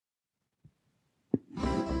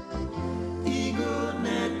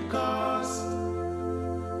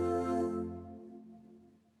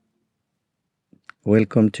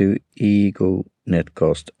Welcome to Ego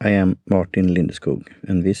Netcast. I am Martin Lindeskog,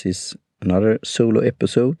 and this is another solo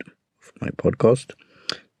episode of my podcast,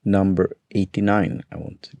 number 89. I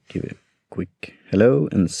want to give a quick hello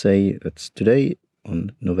and say that today,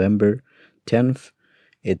 on November 10th,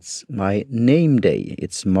 it's my name day.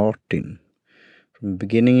 It's Martin. From the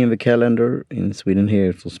beginning in the calendar in Sweden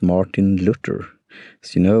here, it was Martin Luther.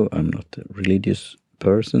 As you know, I'm not a religious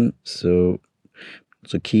person, so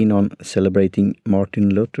keen on celebrating Martin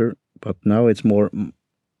Luther, but now it's more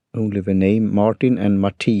only the name Martin and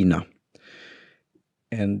Martina.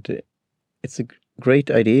 And it's a great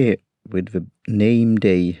idea with the name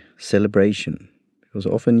day celebration, because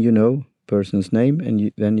often you know person's name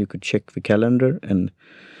and then you could check the calendar and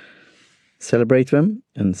celebrate them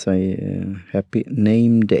and say happy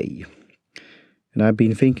name day. And I've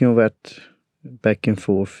been thinking of that back and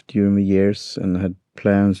forth during the years and had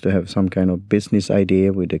plans to have some kind of business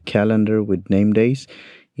idea with a calendar with name days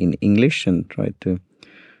in English and try to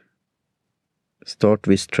start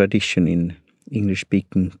this tradition in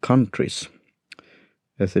English-speaking countries.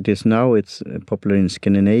 As it is now, it's popular in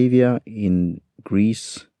Scandinavia, in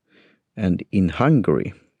Greece, and in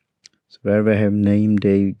Hungary. So where they have name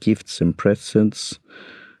day gifts and presents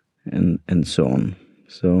and so on.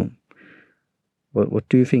 So what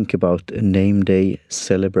do you think about a name day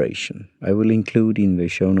celebration? I will include in the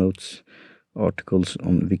show notes articles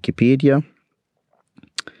on Wikipedia.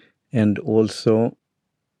 And also,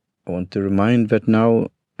 I want to remind that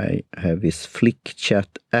now I have this Flick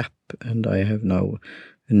Chat app, and I have now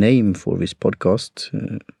a name for this podcast.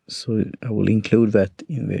 So I will include that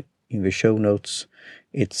in the show notes.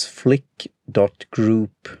 It's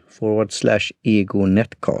flick.group/Ego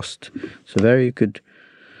Netcast. So there you could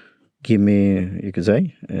give me, you could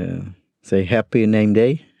say happy name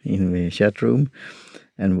day in the chat room,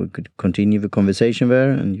 and we could continue the conversation there,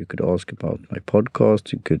 and you could ask about my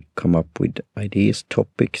podcast, you could come up with ideas,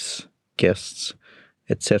 topics, guests,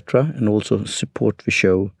 etc., and also support the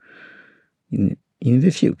show in the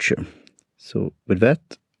future. So with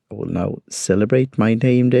that, I will now celebrate my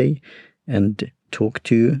name day and talk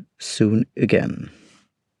to you soon again.